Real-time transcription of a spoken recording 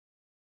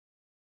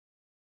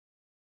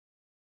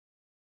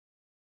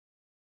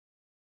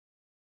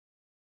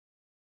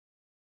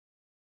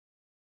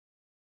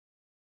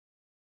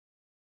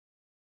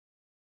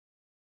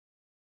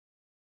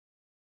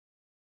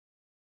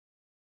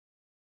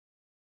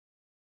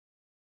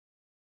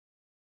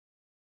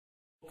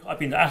I've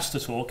been asked to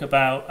talk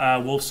about our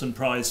Wolfson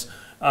Prize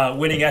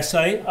winning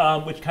essay,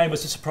 which came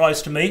as a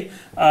surprise to me,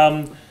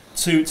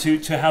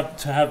 to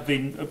have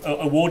been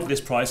awarded this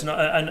prize,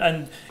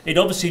 and it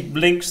obviously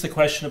links the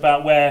question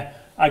about where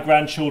our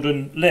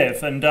grandchildren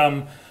live. And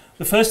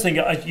the first thing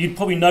you'd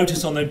probably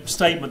notice on the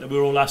statement that we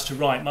were all asked to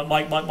write,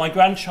 my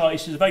grandchild,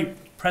 this is a very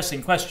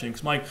pressing question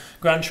because my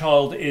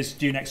grandchild is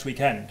due next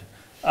weekend.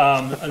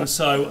 And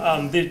so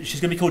she's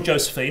going to be called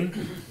Josephine.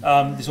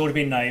 It's already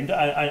been named,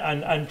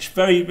 and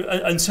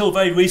until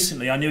very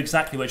recently, I knew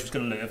exactly where she was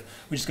going to live,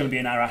 which is going to be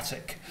in our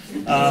attic,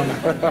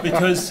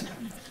 because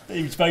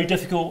it's very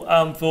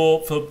difficult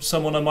for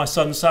someone on my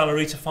son's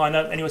salary to find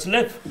out anywhere to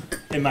live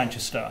in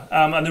Manchester.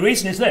 And the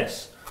reason is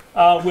this: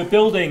 we're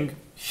building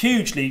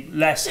hugely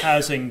less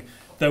housing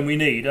than we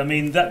need. I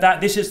mean,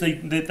 this is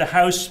the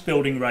house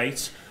building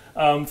rate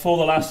for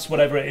the last,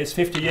 whatever it is,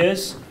 50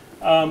 years.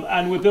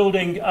 And we're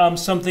building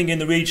something in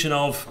the region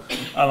of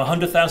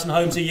 100,000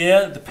 homes a year.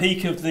 At the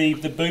peak of the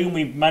boom,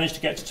 we managed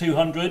to get to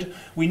 200.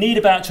 We need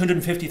about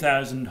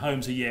 250,000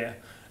 homes a year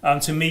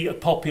to meet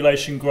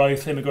population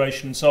growth,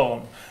 immigration, and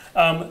so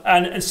on.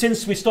 And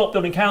since we stopped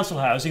building council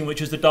housing,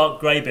 which is the dark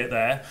grey bit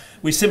there,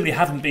 we simply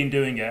haven't been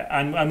doing it.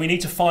 And we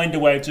need to find a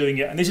way of doing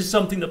it. And this is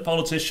something that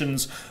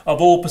politicians of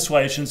all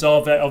persuasions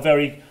are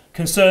very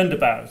concerned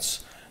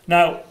about.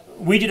 Now,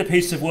 we did a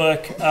piece of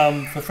work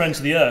for Friends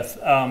of the Earth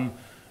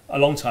a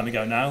long time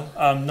ago now,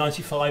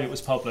 95 it was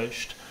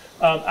published,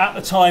 at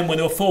the time when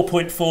there were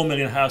 4.4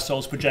 million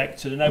households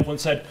projected, and everyone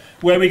said,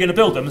 where are we going to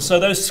build them? And so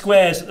those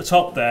squares at the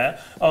top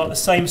there are at the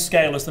same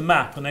scale as the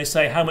map, and they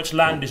say how much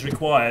land is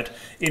required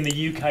in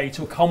the UK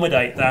to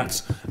accommodate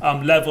that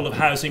level of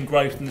housing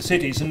growth in the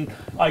cities. And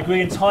I agree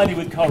entirely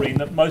with Corinne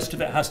that most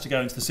of it has to go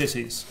into the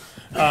cities.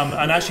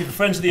 And actually, for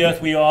Friends of the Earth,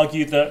 we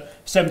argued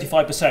that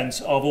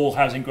 75% of all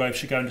housing growth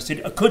should go into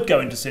cities, could go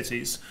into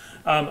cities.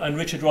 And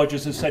Richard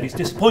Rogers has said he's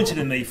disappointed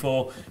in me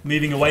for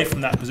moving away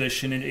from that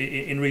position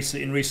in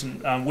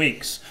recent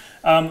weeks.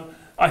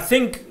 I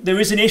think there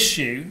is an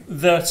issue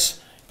that,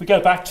 if we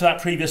go back to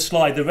that previous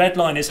slide, the red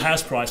line is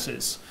house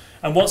prices.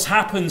 And what's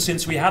happened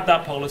since we had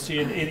that policy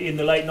in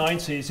the late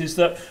 90s is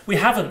that we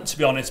haven't, to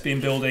be honest,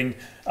 been building.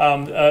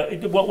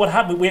 What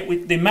happened,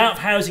 the amount of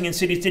housing in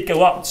cities did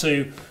go up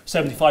to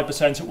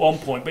 75% at one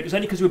point, but it was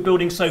only because we were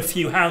building so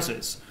few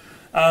houses.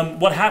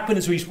 What happened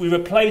is we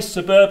replaced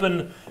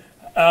suburban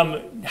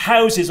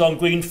houses on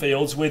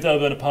greenfields with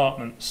urban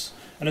apartments.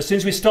 And as soon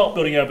as we stopped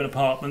building urban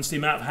apartments, the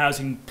amount of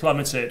housing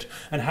plummeted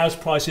and house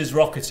prices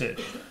rocketed.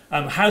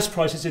 House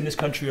prices in this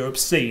country are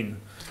obscene.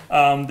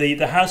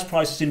 The house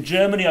prices in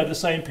Germany over the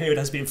same period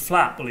has been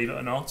flat, believe it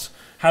or not.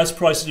 House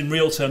prices in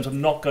real terms have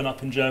not gone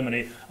up in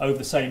Germany over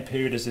the same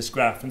period as this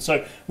graph. And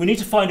so we need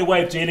to find a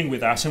way of dealing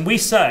with that. And we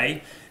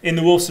say in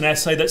the Wolfson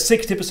essay that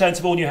 60%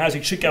 of all new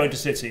housing should go into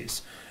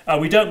cities.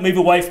 We don't move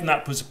away from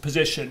that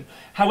position.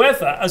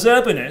 However, as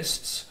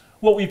urbanists,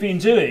 what we've been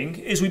doing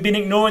is we've been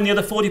ignoring the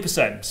other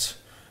 40%.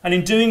 And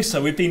in doing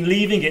so, we've been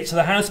leaving it to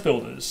the house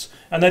builders.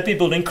 And they've been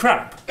building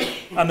crap.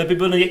 And they've been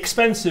building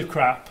expensive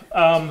crap.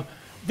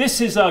 This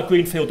is our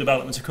greenfield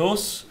development, of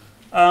course.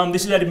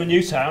 This is Edinburgh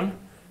Newtown,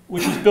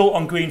 which was built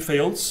on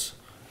greenfields.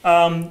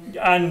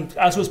 And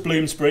as was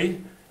Bloomsbury,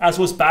 as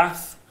was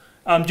Bath.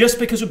 Just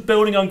because we're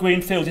building on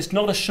greenfields, it's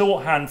not a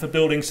shorthand for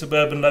building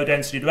suburban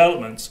low-density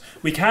developments.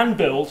 We can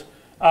build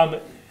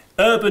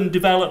urban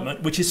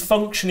development, which is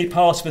functionally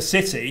part of a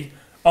city,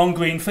 on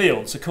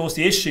greenfields. Of course,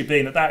 the issue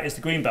being that that is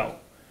the greenbelt.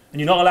 And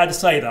you're not allowed to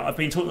say that. I've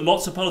been talking to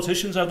lots of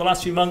politicians over the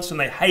last few months, and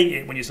they hate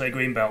it when you say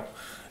greenbelt.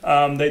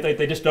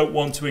 They just don't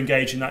want to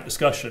engage in that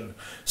discussion.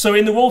 So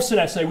in the Wolfson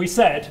essay, we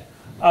said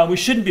we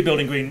shouldn't be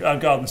building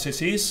garden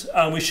cities.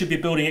 We should be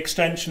building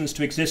extensions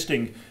to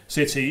existing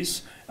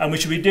cities. And we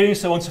should be doing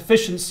so on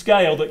sufficient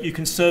scale that you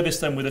can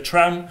service them with a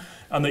tram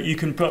and that you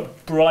can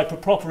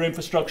provide proper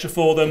infrastructure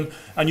for them.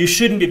 And you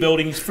shouldn't be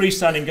building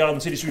freestanding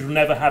garden cities which will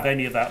never have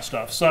any of that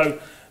stuff.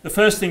 So the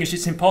first thing is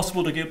it's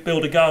impossible to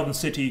build a garden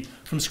city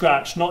from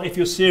scratch, not if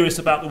you're serious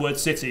about the word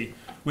city,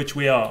 which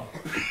we are.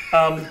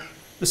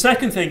 The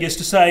second thing is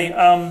to say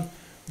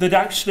that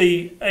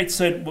actually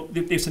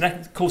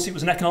of course it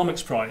was an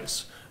economics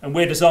prize and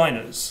we're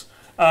designers.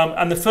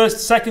 And the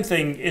second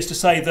thing is to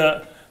say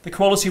that the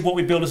quality of what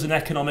we build is an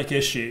economic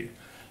issue.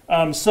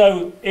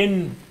 So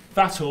in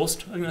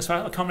Vathorst,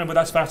 I can't remember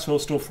whether that's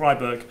Vathorst or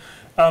Freiburg,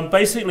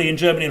 basically in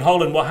Germany and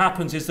Holland what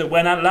happens is that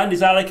when land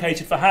is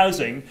allocated for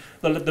housing,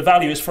 the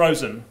value is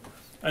frozen.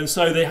 And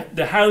so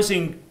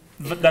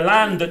the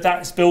land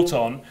that's built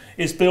on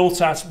is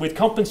built with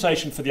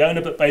compensation for the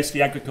owner, but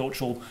basically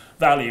agricultural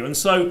value. And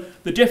so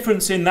the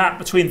difference in that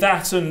between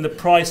that and the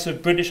price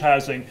of British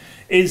housing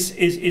is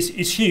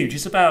huge.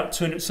 It's about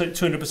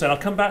 200%. I'll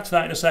come back to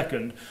that in a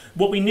second.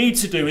 What we need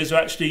to do is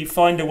actually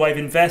find a way of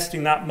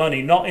investing that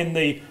money, not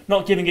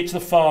giving it to the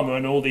farmer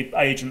and all the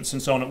agents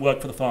and so on that work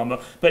for the farmer,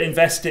 but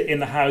invest it in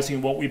the housing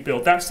and what we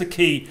build. That's the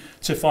key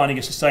to finding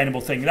a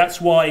sustainable thing.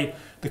 That's why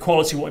the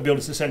quality of what we build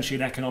is essentially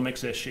an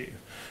economics issue.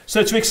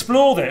 So to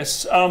explore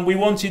this, we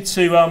wanted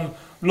to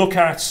look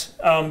at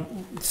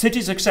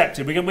cities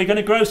accepted. We're going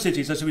to grow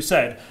cities, as we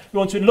said. We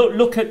want to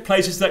look at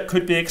places that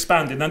could be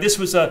expanded. Now, this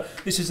is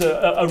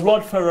a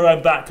rod for our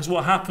own back, because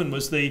what happened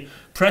was the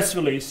press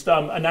release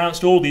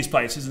announced all these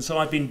places, and so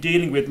I've been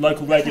dealing with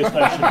local radio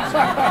stations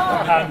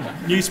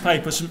and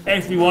newspapers from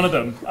every one of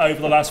them over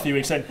the last few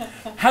weeks saying,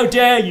 how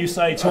dare you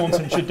say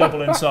Taunton should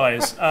double in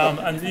size?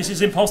 And this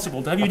is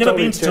impossible. Have you never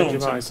been to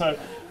Taunton? So,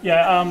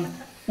 yeah.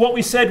 What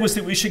we said was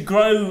that we should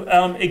grow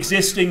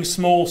existing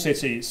small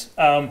cities,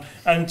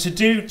 and to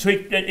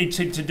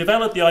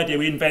develop the idea,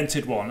 we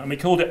invented one, and we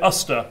called it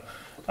Uster.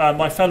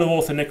 My fellow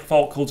author Nick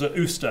Falk calls it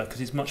Ooster because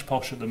he's much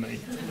posher than me.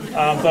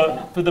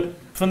 But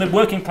from the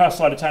working class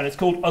side of town, it's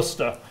called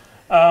Uster,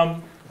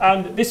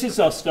 and this is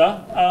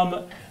Uster.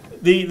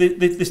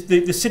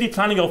 The city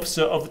planning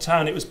officer of the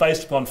town it was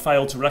based upon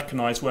failed to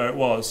recognise where it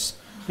was.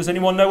 Does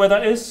anyone know where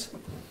that is?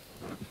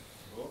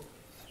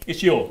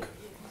 It's York.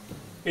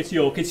 It's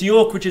York. It's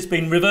York, which has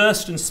been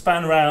reversed and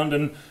span around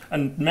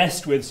and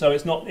messed with, so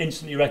it's not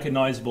instantly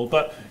recognisable.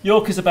 But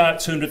York is about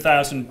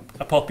 200,000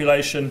 a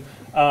population,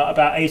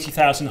 about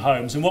 80,000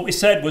 homes. And what we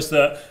said was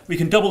that we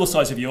can double the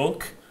size of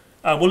York.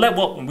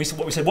 We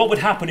said, what would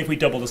happen if we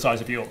double the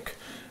size of York?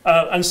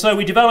 And so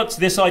we developed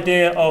this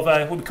idea of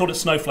what we call a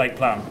snowflake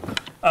plan.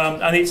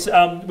 And it's,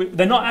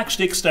 they're not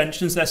actually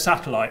extensions, they're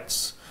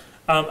satellites.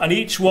 And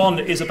each one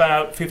is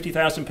about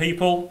 50,000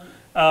 people.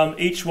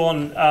 Each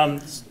one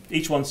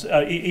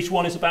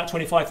is about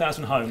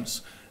 25,000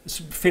 homes,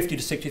 50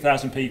 to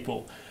 60,000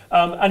 people.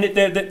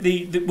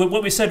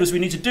 What we said was we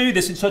need to do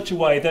this in such a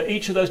way that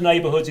each of those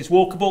neighbourhoods is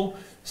walkable.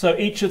 So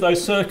each of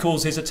those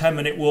circles is a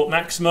 10-minute walk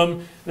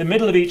maximum. The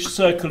middle of each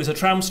circle is a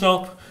tram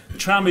stop. The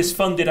tram is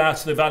funded out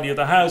of the value of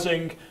the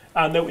housing,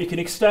 and that we can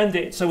extend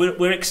it. So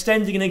we're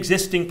extending an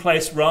existing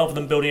place rather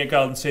than building a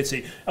garden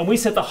city. And we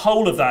said the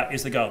whole of that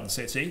is the garden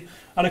city.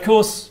 And of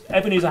course,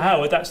 Ebenezer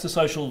Howard, that's the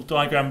social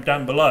diagram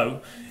down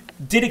below,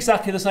 did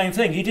exactly the same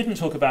thing. He didn't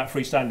talk about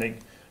freestanding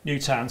new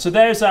town. So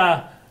there's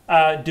our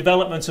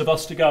development of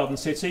Uster Garden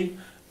City.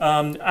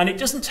 And it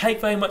doesn't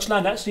take very much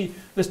land. Actually,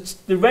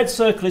 the red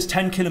circle is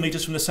 10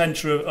 kilometres from the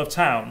centre of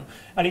town,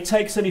 and it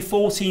takes only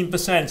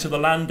 14% of the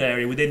land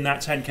area within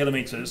that 10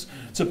 kilometres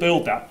to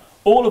build that,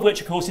 all of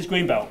which, of course, is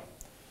greenbelt.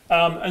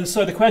 And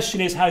so the question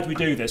is, how do we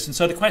do this? And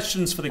so the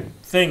questions for the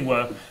thing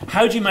were,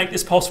 how do you make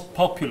this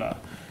popular?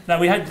 Now,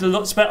 we had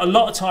spent a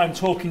lot of time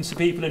talking to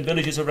people in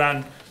villages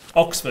around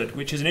Oxford,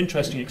 which is an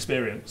interesting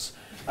experience.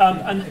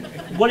 And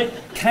what it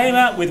came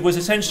out with was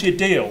essentially a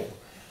deal.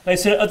 They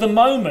said, at the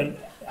moment,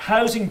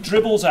 housing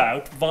dribbles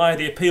out via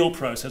the appeal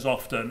process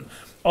often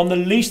on the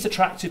least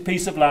attractive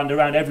piece of land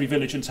around every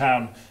village and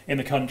town in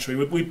the country.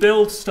 We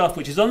build stuff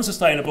which is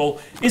unsustainable,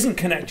 isn't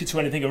connected to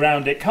anything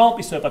around it, can't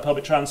be served by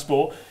public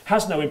transport,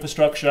 has no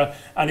infrastructure,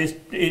 and is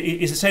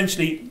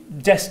essentially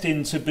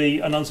destined to be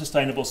an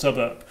unsustainable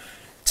suburb.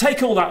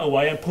 Take all that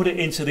away and put it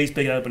into these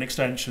big urban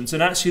extensions.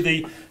 And actually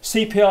the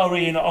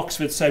CPRE in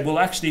Oxford said, well,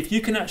 actually, if you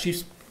can actually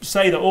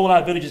say that all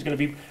our villages are going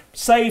to be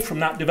saved from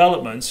that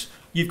development,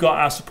 you've got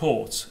our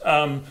support.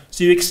 So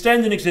you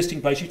extend an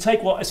existing place, you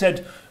take what I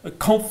said, a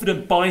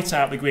confident bite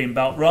out of the green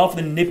belt rather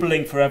than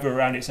nibbling forever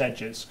around its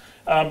edges.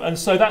 And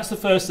so that's the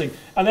first thing.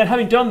 And then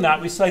having done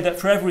that, we say that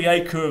for every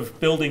acre of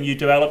building you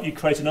develop, you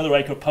create another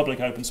acre of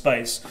public open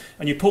space.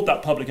 And you put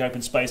that public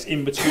open space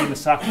in between the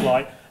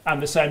satellite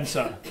and the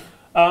centre.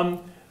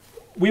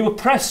 We were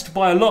pressed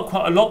by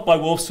quite a lot by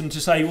Wolfson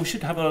to say we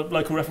should have a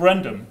local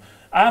referendum.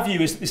 Our view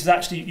is this is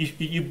actually,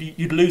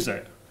 you'd lose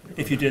it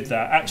if you did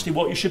that. Actually,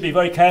 what you should be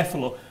very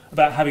careful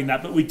about having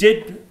that. But we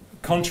did,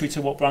 contrary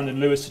to what Brandon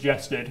Lewis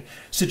suggested,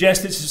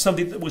 suggest this is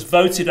something that was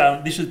voted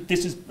on. This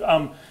is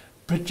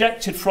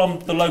projected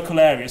from the local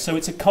area. So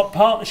it's a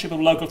partnership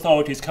of local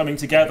authorities coming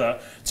together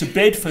to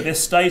bid for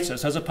this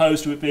status as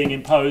opposed to it being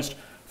imposed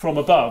from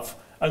above.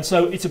 And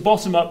so it's a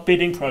bottom-up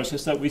bidding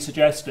process that we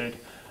suggested.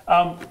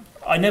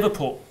 I never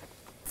put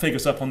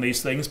figures up on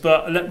these things,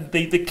 but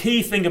the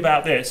key thing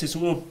about this is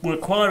we're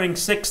acquiring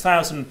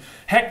 6,000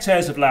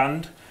 hectares of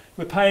land.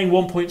 We're paying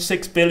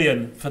 1.6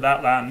 billion for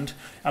that land,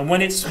 and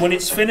when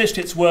it's finished,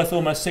 it's worth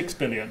almost 6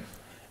 billion.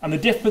 And the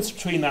difference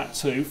between that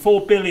two,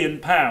 £4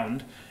 billion,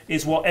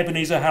 is what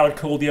Ebenezer Howard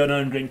called the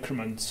unearned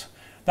increment.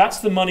 That's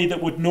the money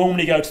that would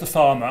normally go to the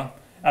farmer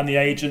and the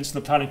agents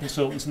and the planning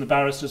consultants and the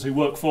barristers who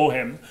work for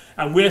him.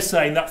 And we're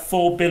saying that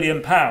 £4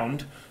 billion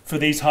for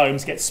these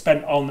homes gets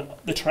spent on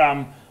the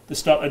tram, the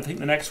stuff. I think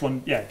the next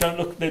one, yeah, don't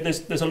look.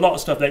 There's a lot of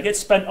stuff there. It gets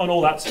spent on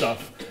all that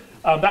stuff.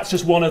 That's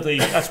just one of the.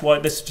 That's why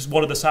this is just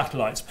one of the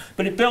satellites.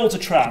 But it builds a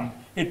tram.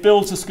 It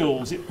builds the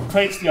schools. It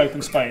creates the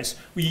open space.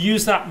 We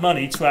use that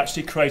money to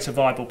actually create a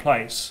viable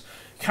place.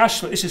 Cash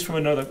flow. This is from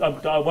another.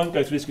 I won't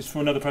go through this because it's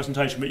from another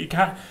presentation. But you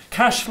can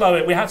cash flow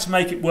it. We had to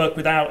make it work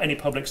without any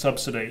public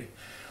subsidy.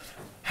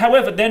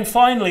 However, then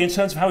finally, in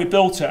terms of how we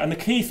built it, and the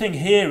key thing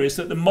here is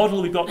that the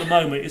model we've got at the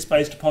moment is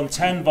based upon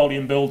 10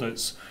 volume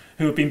builders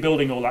who have been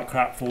building all that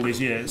crap for all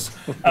these years.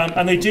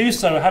 And they do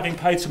so having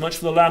paid so much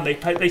for the land.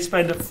 They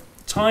spend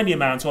tiny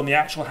amount on the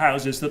actual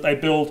houses that they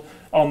build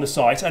on the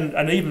site,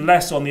 and even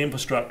less on the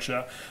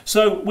infrastructure.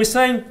 So we're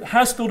saying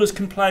house builders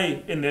can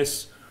play in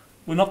this.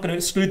 We're not going to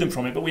exclude them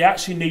from it, but we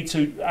actually need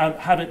to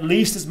have at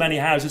least as many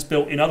houses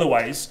built in other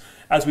ways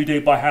as we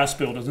do by house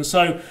builders. And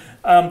so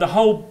the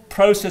whole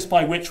process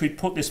by which we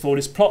put this forward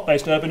is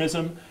plot-based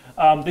urbanism.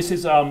 This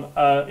is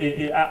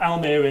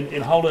Almere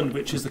in Holland,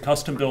 which is the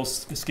custom build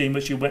scheme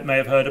which you may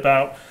have heard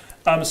about.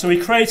 So we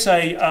create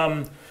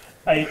a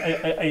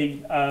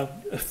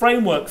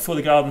framework for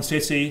the garden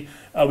city.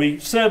 We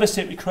service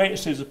it, we create a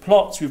series of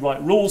plots, we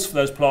write rules for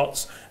those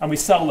plots, and we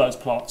sell those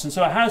plots. And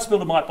so a house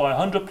builder might buy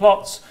 100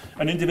 plots,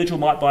 an individual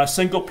might buy a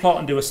single plot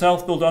and do a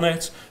self-build on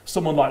it,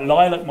 someone like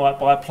Lilac might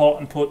buy a plot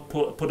and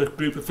put a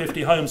group of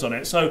 50 homes on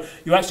it. So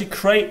you actually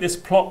create this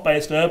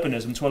plot-based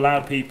urbanism to allow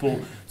people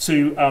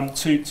to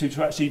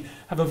actually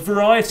have a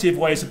variety of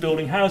ways of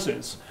building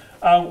houses.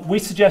 We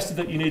suggested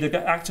that you need an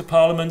Act of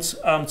Parliament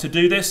to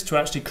do this, to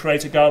actually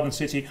create a Garden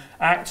City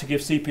Act to give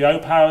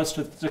CPO powers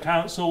to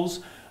councils.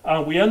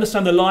 We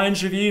understand the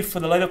Lyons Review for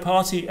the Labour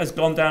Party has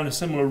gone down a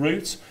similar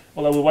route,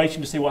 although we're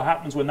waiting to see what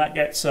happens when that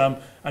gets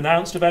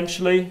announced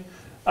eventually.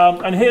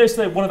 And here's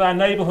one of our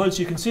neighbourhoods.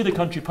 You can see the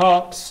country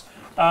parks.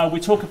 We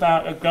talk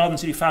about a Garden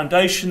City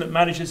Foundation that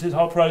manages this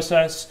whole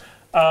process.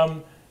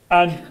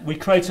 And we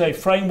create a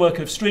framework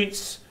of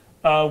streets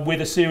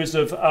with a series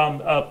of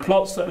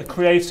plots that are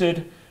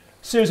created,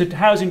 series of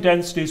housing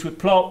densities with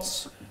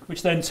plots,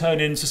 which then turn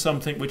into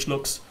something which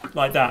looks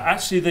like that.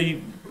 Actually, the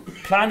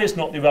plan is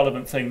not the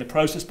relevant thing. The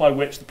process by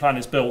which the plan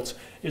is built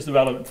is the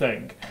relevant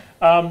thing.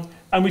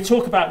 And we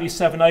talk about these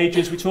 7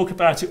 ages. We talk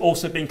about it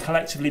also being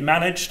collectively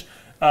managed.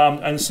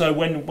 And so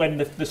when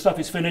the stuff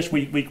is finished,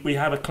 we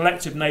have a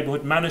collective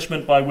neighbourhood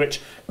management by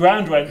which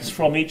ground rents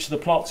from each of the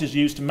plots is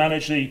used to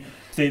manage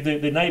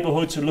the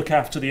neighbourhood, to look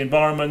after the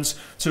environment,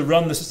 to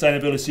run the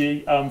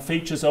sustainability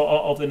features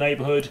of the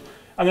neighbourhood.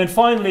 And then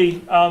finally,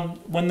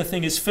 when the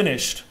thing is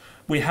finished,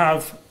 we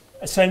have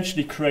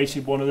essentially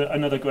created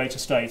another great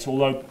estate,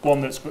 although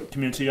one that's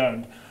community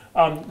owned.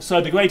 So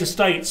the great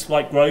estates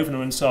like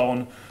Grosvenor and so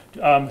on,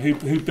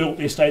 who built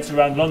the estates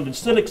around London,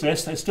 still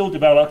exist. They still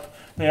develop.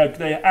 They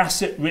are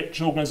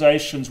asset-rich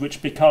organisations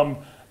which become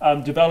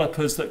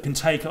developers that can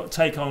take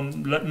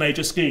on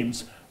major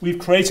schemes. We've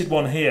created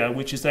one here,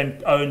 which is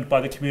then owned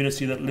by the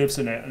community that lives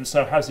in it, and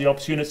so has the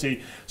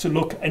opportunity to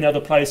look in other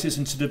places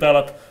and to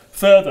develop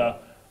further.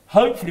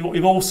 Hopefully what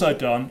we've also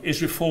done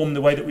is reform the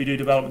way that we do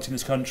development in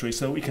this country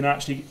so that we can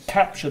actually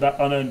capture that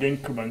unearned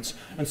increment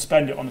and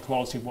spend it on the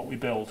quality of what we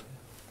build.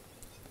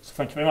 So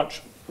thank you very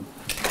much.